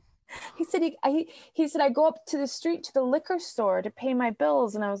said he said I go up to the street to the liquor store to pay my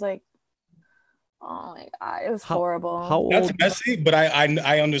bills, and I was like, oh my God, it was horrible. How old? That's messy, but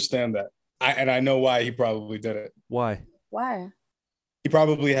I understand that. I know why he probably did it. Why? He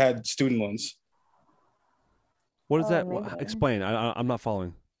probably had student loans. What is that? Maybe. Explain. I'm not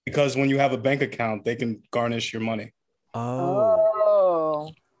following. Because when you have a bank account, they can garnish your money.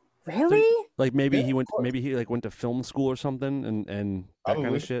 Oh, really? So, like maybe he went to film school or something and that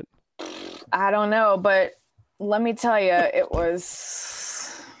kind of shit. I don't know, but let me tell you, it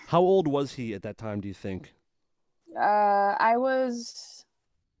was. How old was he at that time, do you think? I was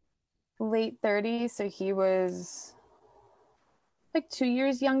late 30s, so he was like 2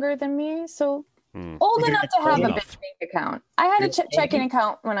 years younger than me. So old enough to have a bank account. I had a checking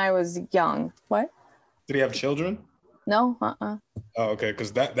account when I was young. What? Did he have children? No. Oh, okay,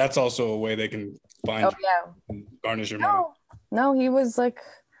 because that's also a way they can find and garnish your money. No, he was like,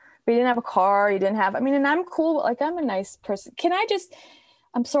 he didn't have a car. He didn't have, and I'm cool. Like, I'm a nice person.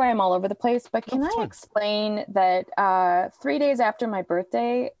 I'm sorry I'm all over the place, but can I explain that 3 days after my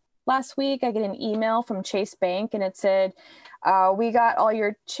birthday last week, I get an email from Chase Bank, and it said, we got all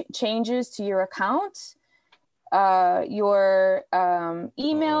your changes to your account. Your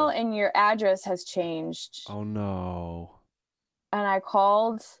email and your address has changed. Oh no. And I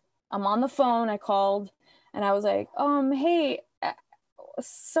called, I'm on the phone, I called, and I was like, hey,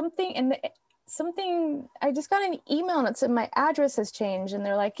 something, I just got an email and it said my address has changed. And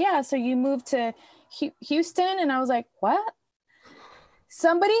they're like, yeah, so you moved to Houston? And I was like, what?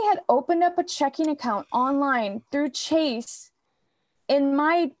 Somebody had opened up a checking account online through Chase in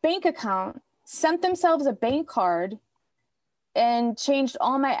my bank account, sent themselves a bank card, and changed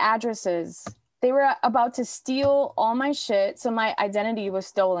all my addresses. They were about to steal all my shit, so my identity was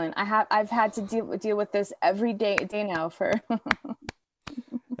stolen. I've had to deal with this every day now for.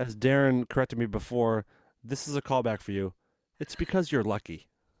 As Darren corrected me before, this is a callback for you. It's because you're lucky.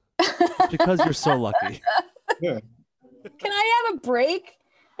 It's because you're so lucky. Yeah. Can I have a break?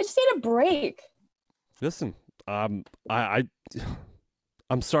 I just need a break. Listen, I'm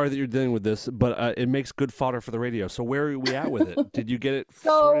sorry that you're dealing with this, but it makes good fodder for the radio. So where are we at with it? Did you get it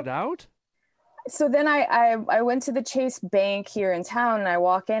sorted out? So then I went to the Chase Bank here in town, and I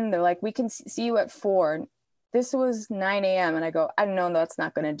walk in. They're like, we can see you at 4. This was 9 a.m. And I go, I know that's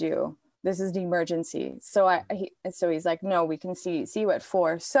not going to do. This is the emergency. So he's like, no, we can see you at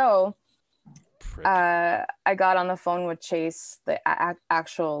 4. So I got on the phone with Chase, the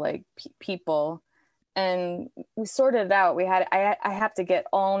actual like people, and we sorted it out. I have to get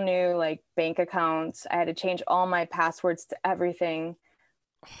all new like bank accounts. I had to change all my passwords to everything.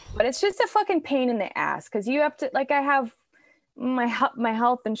 But it's just a fucking pain in the ass because you have to, like, I have my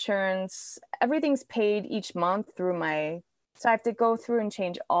health insurance, everything's paid each month through so I have to go through and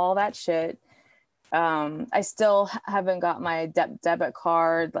change all that shit. I still haven't got my debit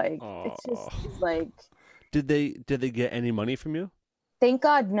card. Like, it's like. Did they get any money from you? Thank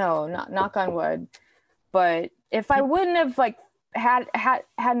God, no. Not knock on wood. But if I wouldn't have like had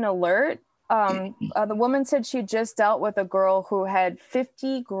an alert. The woman said she just dealt with a girl who had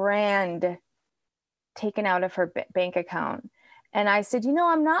 50 grand taken out of her bank account. And I said,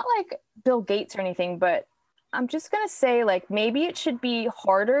 I'm not like Bill Gates or anything, but I'm just going to say, like, maybe it should be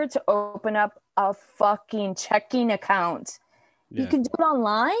harder to open up a fucking checking account. Yeah. You can do it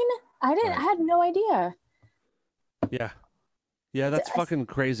online? I had no idea. Yeah, that's fucking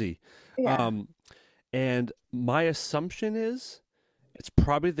crazy. Yeah. And my assumption is it's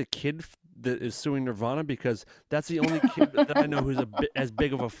probably the kid that is suing Nirvana, because that's the only kid that I know who's as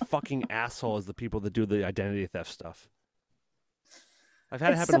big of a fucking asshole as the people that do the identity theft stuff. I've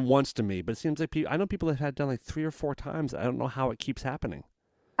had it happen once to me, but it seems like I know people that have had it done like 3 or 4 times. I don't know how it keeps happening.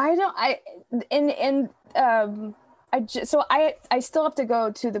 I still have to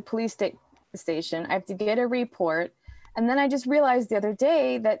go to the police station. I have to get a report. And then I just realized the other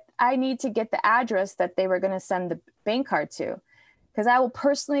day that I need to get the address that they were going to send the bank card to, because I will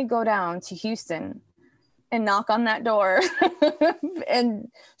personally go down to Houston and knock on that door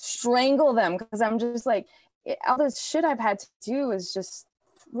and strangle them, because I'm just like, all this shit I've had to do is just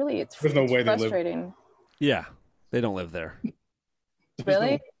really, it's There's no way frustrating. They live. Yeah, they don't live there.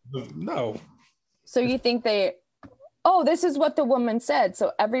 Really? No. So you think this is what the woman said.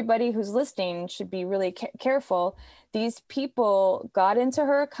 So everybody who's listening should be really careful. These people got into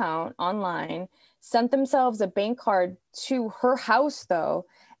her account online, sent themselves a bank card to her house, though,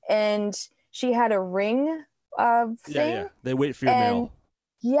 and she had a ring thing. Yeah. They wait for your mail.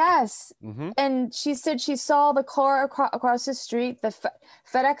 Yes. Mm-hmm. And she said she saw the car across the street. The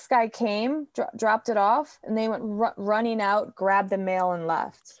FedEx guy came, dropped it off, and they went running out, grabbed the mail, and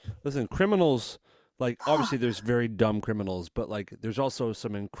left. Listen, criminals, like, obviously there's very dumb criminals, but like there's also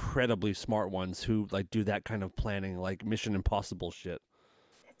some incredibly smart ones who like do that kind of planning, like Mission Impossible shit.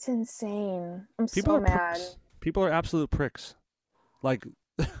 It's insane. I'm People so are mad. pricks. People are absolute pricks. Like,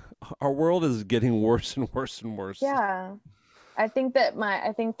 our world is getting worse and worse and worse. Yeah. I think that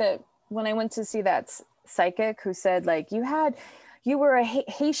when I went to see that psychic who said, like, you were a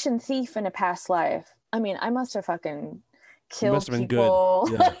Haitian thief in a past life. I mean, I must have fucking killed must have been people.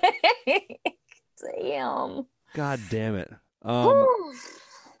 good. Yeah. Damn. God damn it.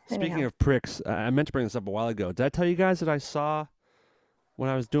 Speaking Anyhow. of pricks, I meant to bring this up a while ago. Did I tell you guys that I saw, when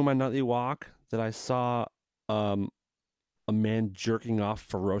I was doing my nightly walk, that I saw a man jerking off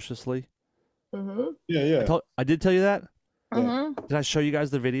ferociously? Mm-hmm. Yeah. I did tell you that? Mm-hmm. Did I show you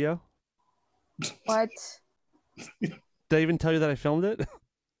guys the video? What? Did I even tell you that I filmed it?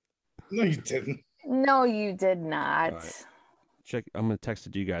 No, you didn't. No, you did not. All right. Check. I'm gonna text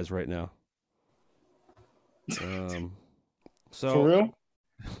it to you guys right now. So For real?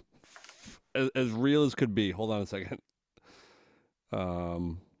 As real as could be. Hold on a second.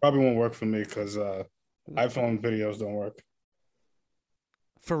 Probably won't work for me because iPhone videos don't work.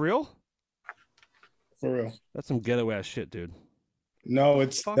 For real? For real. That's some ghetto ass shit, dude. No,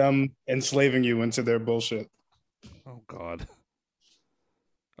 it's them enslaving you into their bullshit. Oh God.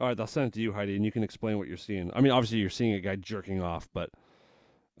 All right, I'll send it to you, Heidi, and you can explain what you're seeing. I mean, obviously you're seeing a guy jerking off, but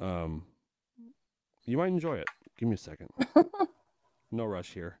you might enjoy it. Give me a second. No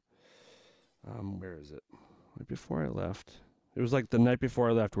rush here. Where is it? Right before I left. It was like the night before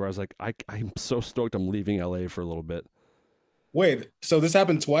I left where I was like, I'm so stoked I'm leaving LA for a little bit. Wait, so this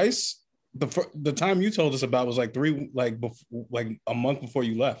happened twice? The time you told us about was like a month before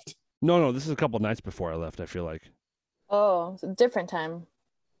you left. No, this is a couple nights before I left, I feel like. Oh, it's a different time.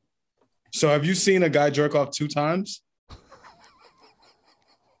 So have you seen a guy jerk off 2 times?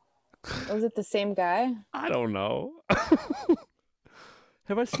 Was it the same guy? I don't know.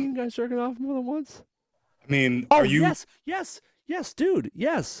 Have I seen guys jerking off more than once? I mean, Oh, are you? yes, dude,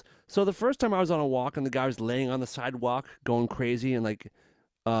 yes. So the first time I was on a walk and the guy was laying on the sidewalk going crazy and like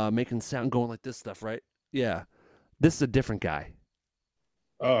making sound, going like this stuff, right? Yeah. This is a different guy.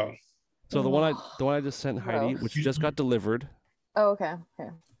 Oh, So the one I just sent Heidi, which just got delivered. Oh, okay.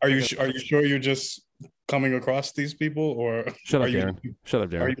 are you sure you're just coming across these people, or Shut up, are Darren. Shut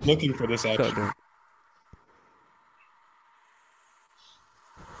up, Are Darren. you looking for this Shut action? up, Darren.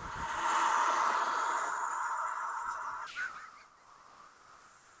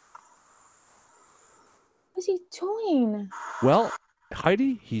 What's he doing? Well,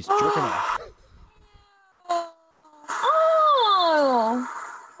 Heidi, he's jerking off. Oh,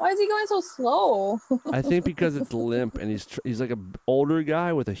 why is he going so slow? I think because it's limp and he's like an older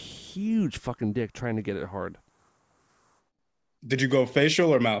guy with a huge fucking dick trying to get it hard. Did you go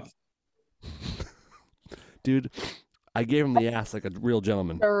facial or mouth? Dude, I gave him the ass like a real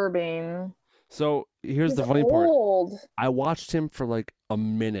gentleman. Disturbing. So here's He's the funny part. old. I watched him for like a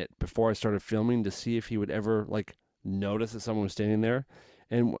minute before I started filming to see if he would ever like notice that someone was standing there.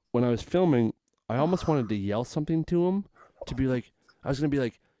 And when I was filming, I almost wanted to yell something to him to be like, I was going to be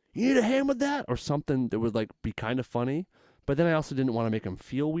like, you need a hand with that or something that would like be kind of funny. But then I also didn't want to make him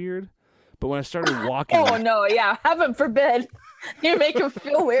feel weird. But when I started walking. Oh, no. Yeah. Heaven forbid. You make him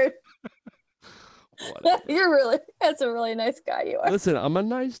feel weird. That's a really nice guy you are. Listen, I'm a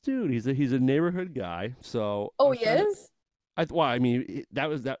nice dude. He's a neighborhood guy. So Oh, he is? I mean, that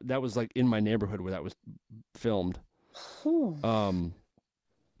was like in my neighborhood where that was filmed.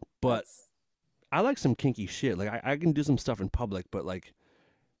 But I like some kinky shit. Like I can do some stuff in public, but like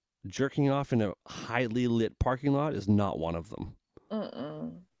jerking off in a highly lit parking lot is not one of them.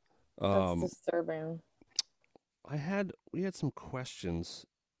 That's disturbing. We had some questions.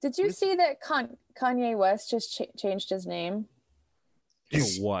 Did you see that Kanye West just changed his name?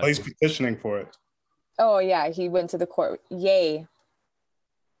 He's what? petitioning for it. Oh yeah, he went to the court. Yay.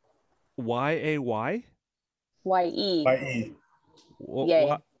 YAY? YE. YE.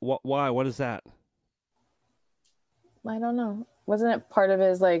 Yay. Why? What is that? I don't know. Wasn't it part of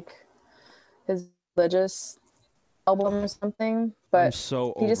his his religious album or something? But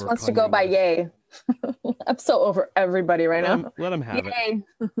he just wants to go by Yay. I'm so over everybody right now. Let him have Yay.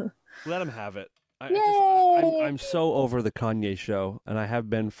 it. Let him have it. Yay. I'm so over the Kanye show, and I have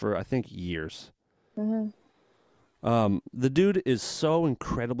been for I think years. The dude is so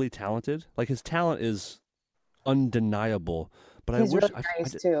incredibly talented. Like his talent is undeniable. But he's I wish really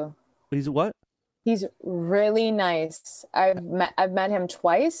nice too. He's what? He's really nice. I've met him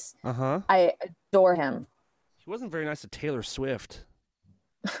twice. I adore him. He wasn't very nice to Taylor Swift.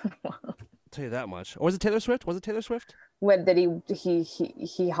 I'll tell you that much. Or was it Taylor Swift? Was it Taylor Swift? When that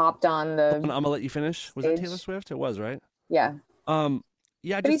he hopped on the. I'm gonna let you finish. Was it Taylor Swift? It was, right? Yeah.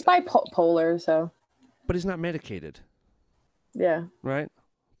 Yeah. But he's bipolar, so. But he's not medicated. Yeah. Right.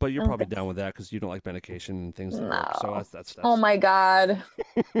 But you're probably down with that because you don't like medication and things like that. So that's. Oh my God.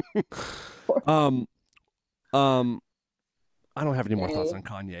 I don't have any more thoughts on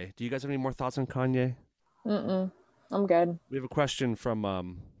Kanye. Do you guys have any more thoughts on Kanye? I'm good. We have a question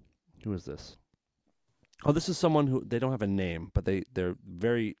from who is this? Oh, this is someone who they don't have a name, but they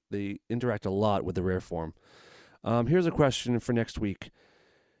interact a lot with the rare form. Here's a question for next week.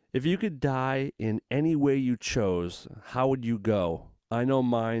 If you could die in any way you chose, how would you go? I know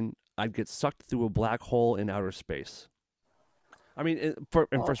mine. I'd get sucked through a black hole in outer space. I mean,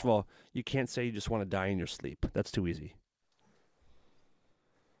 first of all, you can't say you just want to die in your sleep. That's too easy.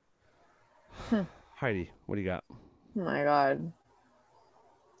 Heidi, what do you got? Oh my God.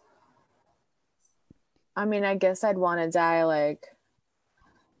 I mean, I guess I'd want to die like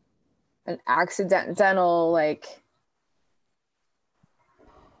an accidental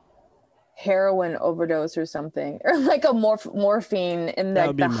heroin overdose or something, or like a morphine in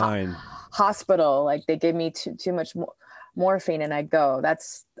the hospital. Like they gave me too much morphine and I go.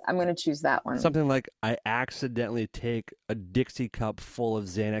 I'm going to choose that one. Something like I accidentally take a Dixie cup full of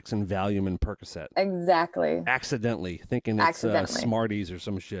Xanax and Valium and Percocet. Exactly. Accidentally, thinking it's Smarties or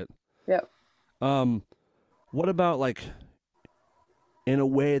some shit. Yep. What about like in a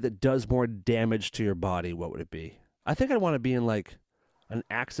way that does more damage to your body? What would it be? I think I'd want to be in like an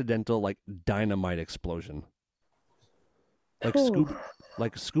accidental like dynamite explosion. Like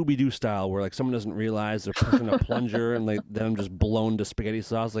Scooby-Doo style, where like someone doesn't realize they're pushing a plunger and then I'm just blown to spaghetti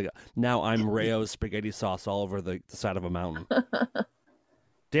sauce. Like now I'm Rayo's spaghetti sauce all over the side of a mountain.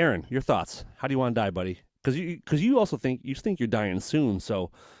 Darren, your thoughts? How do you want to die, buddy? Because you also think you're dying soon. So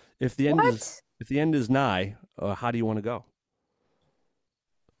if the end is nigh, how do you want to go?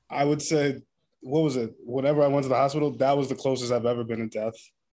 I would say, what was it? Whenever I went to the hospital, that was the closest I've ever been to death.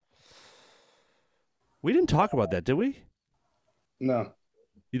 We didn't talk about that, did we? No.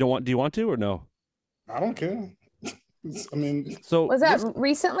 Do you want to or no? I don't care. I mean, so was that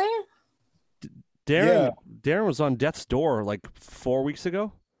recently? Darren was on death's door like 4 weeks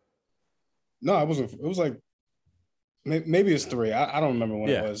ago. No, I wasn't. It was like maybe it's 3. I don't remember when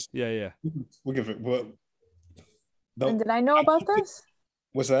it was. Yeah. We give it. And did I know about this?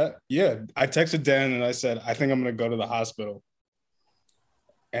 What's that? Yeah, I texted Dan and I said I think I'm gonna go to the hospital.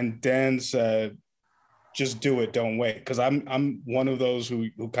 And Dan said, just do it, don't wait, because I'm one of those who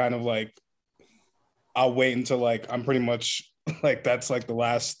kind of like I'll wait until like I'm pretty much like that's like the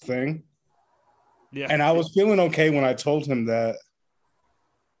last thing. Yeah. And I was feeling okay when I told him that.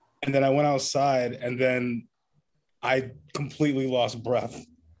 And then I went outside and then I completely lost breath.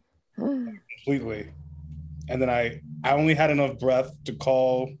 Completely. And then I only had enough breath to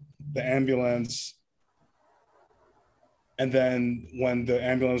call the ambulance. And then when the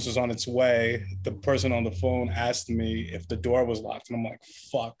ambulance was on its way, the person on the phone asked me if the door was locked. And I'm like,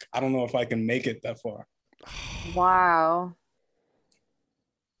 fuck, I don't know if I can make it that far. Wow.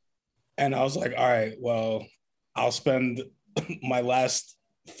 And I was like, all right, well, I'll spend my last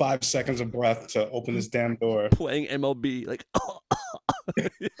 5 seconds of breath to open this damn door. Playing MLB, like,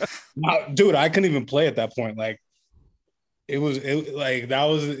 dude, I couldn't even play at that point. Like,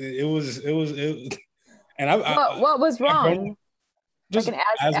 And what was wrong? Just like an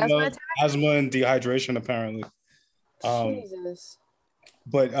asthma attack? asthma and dehydration, apparently. Jesus.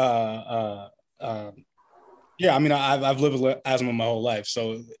 But yeah, I mean, I've lived with asthma my whole life,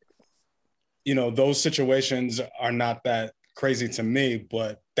 so those situations are not that crazy to me.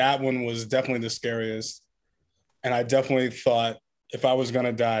 But that one was definitely the scariest, and I definitely thought if I was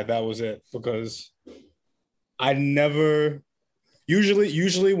gonna die, that was it, because I never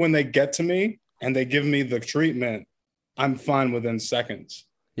usually when they get to me and they give me the treatment, I'm fine within seconds.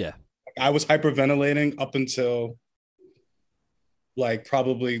 Yeah. I was hyperventilating up until like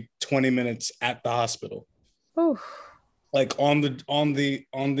probably 20 minutes at the hospital. Oof. Like on the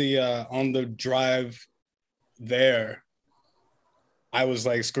drive there, I was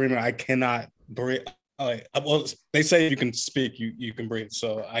like screaming, I cannot breathe. Like, well, they say you can speak, you can breathe.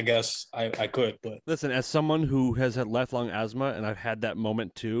 So I guess I could, but listen, as someone who has had lifelong asthma, and I've had that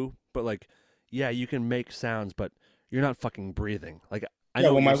moment too, but like, yeah, you can make sounds, but you're not fucking breathing. Like, I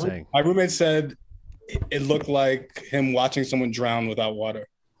know what you're saying. My roommate said it looked like him watching someone drown without water.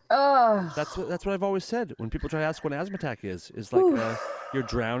 That's what I've always said when people try to ask what an asthma attack is like you're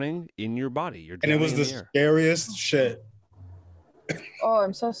drowning in your body. And it was the scariest shit. Oh,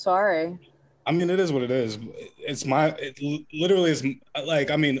 I'm so sorry. I mean, it is what it is. It literally is like,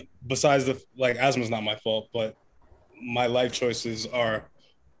 I mean, besides the like asthma's not my fault, but my life choices are,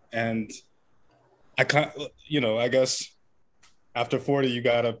 and I can't, I guess after 40 you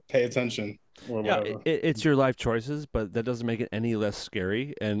gotta pay attention. Or yeah, whatever. It's your life choices, but that doesn't make it any less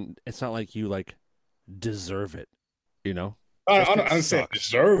scary, and it's not like you like deserve it, I don't say I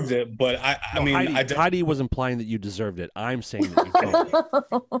deserved it, but I mean, Heidi was implying that you deserved it. I'm saying that you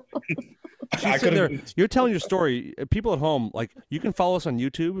don't. She's sitting there. You're telling your story. People at home, like, you can follow us on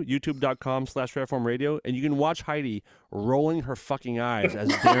YouTube, youtube.com/Fairform Radio, and you can watch Heidi rolling her fucking eyes as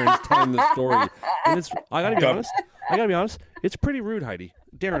Darren's telling the story. And I gotta be honest. It's pretty rude, Heidi.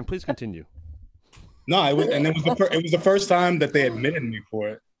 Darren, please continue. No, it was the first time that they admitted me for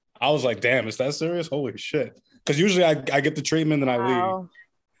it. I was like, damn, is that serious? Holy shit. Because usually I get the treatment and I leave.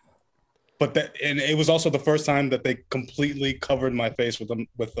 But it was also the first time that they completely covered my face with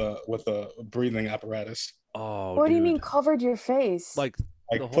a breathing apparatus. Oh, what do you mean covered your face? Like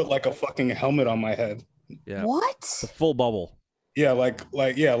put like a fucking helmet on my head. Yeah. What? The full bubble. Yeah, like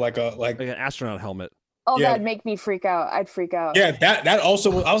an astronaut helmet. Oh, yeah. That'd make me freak out. I'd freak out. Yeah, that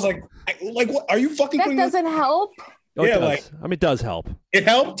also. I was like, what are you fucking? That doesn't help. Oh, yeah, it does help. It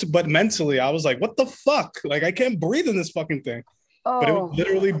helped, but mentally, I was like, what the fuck? Like, I can't breathe in this fucking thing. Oh. But it was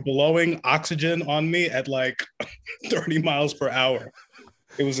literally blowing oxygen on me at like 30 miles per hour.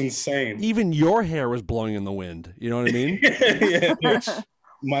 It was insane. Even your hair was blowing in the wind. You know what I mean? Yeah.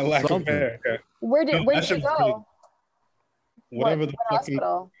 My lack of hair. Yeah. Where did you go? Whatever the fucking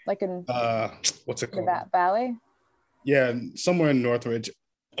hospital, like in what's it called? Valley? Yeah, somewhere in Northridge.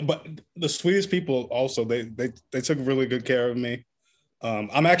 But the sweetest people also, they took really good care of me.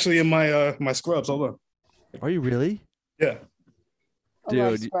 I'm actually in my scrubs. Hold on. Are you really? Yeah.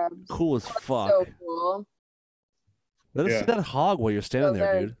 Dude, cool as fuck. So cool. Let us see that hog while you're standing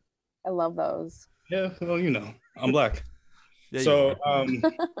there, dude. I love those. Yeah, well, I'm black. Yeah, so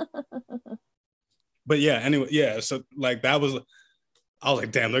but yeah, anyway, yeah, so like I was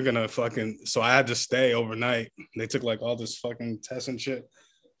like, damn, they're gonna fucking, so I had to stay overnight. They took like all this fucking tests and shit.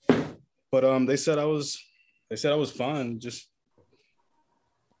 But they said I was fine. Just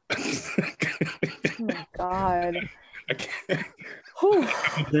oh my God. I can't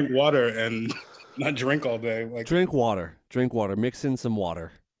drink water and not drink all day. Like, drink water, mix in some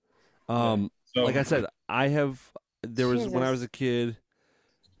water. Like I said, when I was a kid,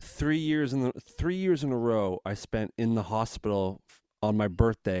 3 years in a row I spent in the hospital on my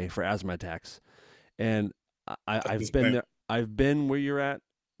birthday for asthma attacks, and I've been there. I've been where you're at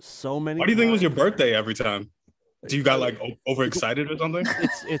so many. Why do you think it was your birthday every time? Do you got like overexcited or something?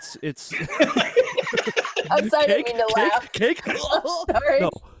 It's. I'm sorry, I didn't mean to laugh. Cake. Sorry. No,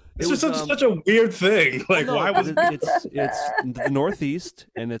 it's just such a weird thing. Like, no, why was it's the Northeast,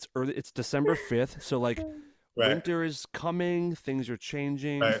 and it's early. It's December 5th, so like winter is coming. Things are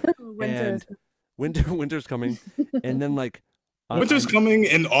changing, and winter's coming, and then like winter's coming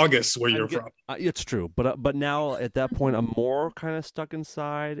in August where you're from. It's true, but now at that point, I'm more kind of stuck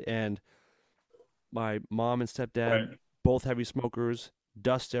inside, and my mom and stepdad both heavy smokers,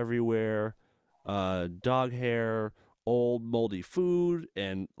 dust everywhere. Dog hair, old moldy food,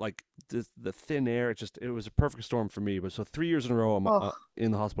 and like the thin air. It was a perfect storm for me. But so 3 years in a row, I'm in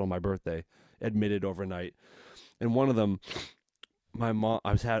the hospital on my birthday, admitted overnight. And one of them, my mom,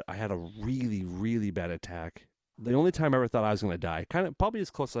 I had a really, really bad attack the only time I ever thought I was going to die, kind of probably as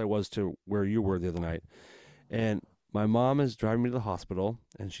close as I was to where you were the other night. And my mom is driving me to the hospital,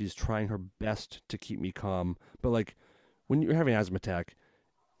 and she's trying her best to keep me calm. But like when you're having an asthma attack,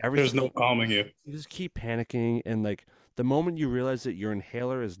 there's no calming you. You just keep panicking, and like the moment you realize that your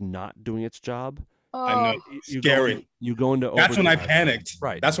inhaler is not doing its job, I know. Scary. You go into That's when I overdrive. panicked.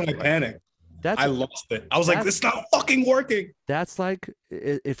 Right. That's when I panicked. I lost it. I was like, "This is not fucking working." That's like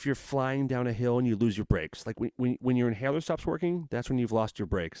if you're flying down a hill and you lose your brakes. Like when your inhaler stops working, that's when you've lost your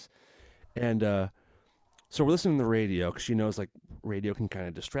brakes. And so we're listening to the radio because she knows like radio can kind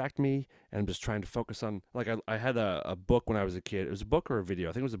of distract me, and I'm just trying to focus on. Like I had a book when I was a kid. It was a book or a video.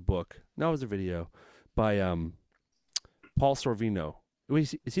 I think it was a book. No, it was a video by Paul Sorvino.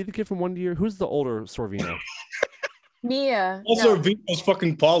 Wait, is he the kid from Wonder Year? Who's the older Sorvino? Mia. Also, Vito's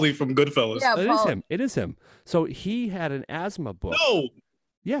fucking Paulie from Goodfellas. Yeah, it is him. It is him. So he had an asthma book. No.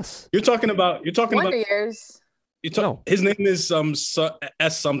 Yes. You're talking about. Wonder Years. No. His name is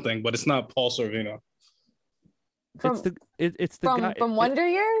S something, but it's not Paul Sorvino. It's the guy from Wonder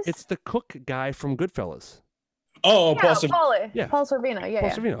Years. It's the cook guy from Goodfellas. Oh, yeah, Paul Sorvino. Yeah, Paul Sorvino. Yeah, Paul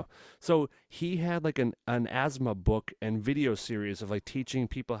Sorvino. So he had like an asthma book and video series of like teaching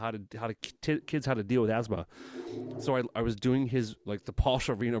people kids how to deal with asthma. So I was doing his like the Paul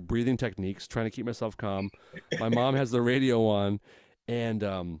Sorvino breathing techniques, trying to keep myself calm. My mom has the radio on,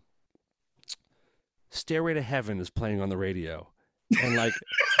 and Stairway to Heaven is playing on the radio, and like.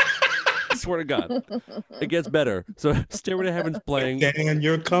 I swear to God, it gets better. So Stairway to Heaven's playing. Dan,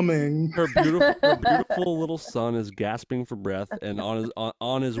 you're coming. Her beautiful little son is gasping for breath and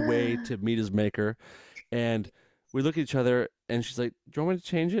on his way to meet his maker. And we look at each other, and she's like, "Do you want me to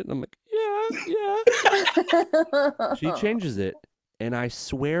change it?" And I'm like, "Yeah." She changes it, and I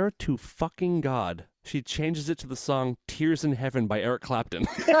swear to fucking God, she changes it to the song "Tears in Heaven" by Eric Clapton.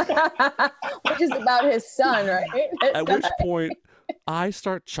 Which is about his son, right? At which point I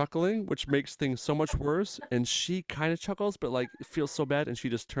start chuckling, which makes things so much worse. And she kind of chuckles, but like it feels so bad. And she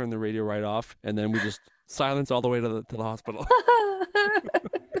just turned the radio right off. And then we just silence all the way to the hospital.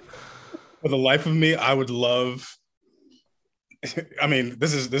 For the life of me, I would love. I mean,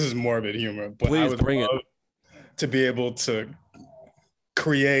 this is morbid humor, but Please I would bring love it to be able to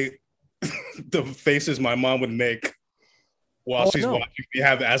create the faces my mom would make while she's watching me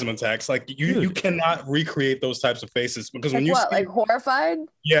have asthma attacks. Like you cannot recreate those types of faces because when you see, like horrified.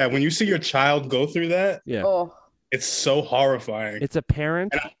 Yeah, when you see your child go through that, it's so horrifying. It's a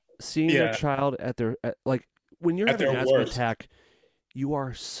parent seeing their child at like when you're having an asthma attack, you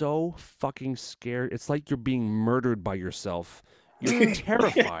are so fucking scared. It's like you're being murdered by yourself. You're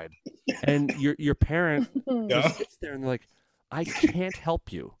terrified, and your parent just sits there and they're like, "I can't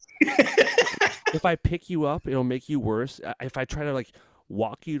help you. If I pick you up, it'll make you worse. If I try to like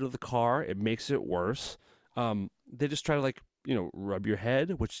walk you to the car, it makes it worse." They just try to like, rub your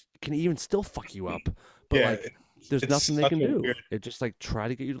head, which can even still fuck you up. But like, there's nothing they can do. It just like try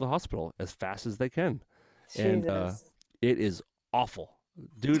to get you to the hospital as fast as they can. Jesus. And it is awful.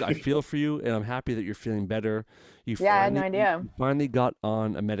 Dude, I feel for you, and I'm happy that you're feeling better. I had no idea. You finally got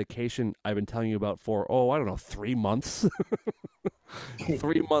on a medication I've been telling you about for, 3 months.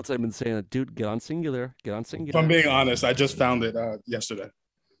 3 months I've been saying, dude, get on Singular. Get on Singular. If I'm being honest, I just found it yesterday.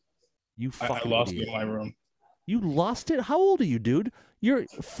 I lost it in my room. You lost it? How old are you, dude? You're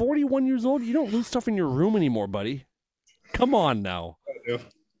 41 years old. You don't lose stuff in your room anymore, buddy. Come on now. I do.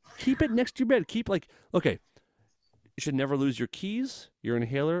 Keep it next to your bed. Okay. You should never lose your keys, your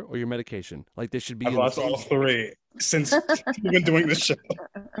inhaler, or your medication. Like they should be. I've lost all three since we've been doing this show.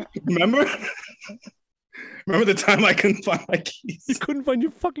 Remember the time I couldn't find my keys? You couldn't find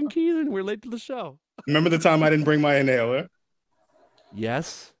your fucking keys, and we're late to the show. Remember the time I didn't bring my inhaler?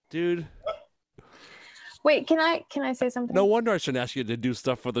 Yes, dude. Wait, can I say something? No wonder I shouldn't ask you to do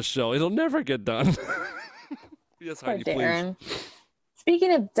stuff for the show. It'll never get done. Yes, Heidi, please.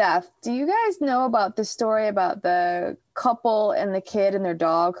 Speaking of death, do you guys know about the story about the couple and the kid and their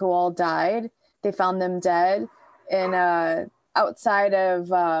dog who all died? They found them dead in outside of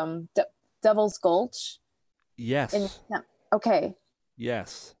Devil's Gulch. Yes. Okay.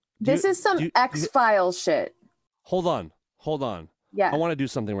 Yes. This is some X-Files shit. Hold on. Yeah. I want to do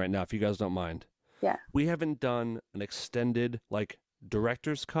something right now, if you guys don't mind. Yeah. We haven't done an extended,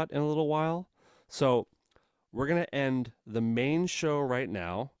 director's cut in a little while. So we're going to end the main show right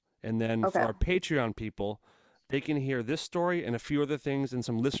now. And then for our Patreon people, they can hear this story and a few other things and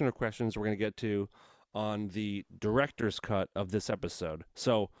some listener questions we're going to get to on the director's cut of this episode.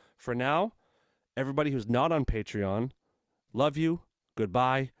 So for now, everybody who's not on Patreon, love you.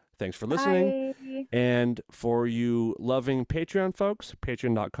 Goodbye. Thanks for listening. Bye. And for you loving Patreon folks,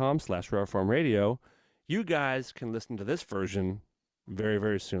 patreon.com/rareformradio, you guys can listen to this version very,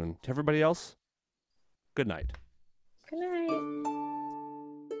 very soon. To everybody else, good night. Good night.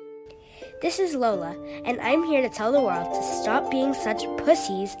 This is Lola, and I'm here to tell the world to stop being such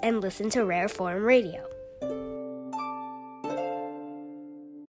pussies and listen to Rare Form Radio.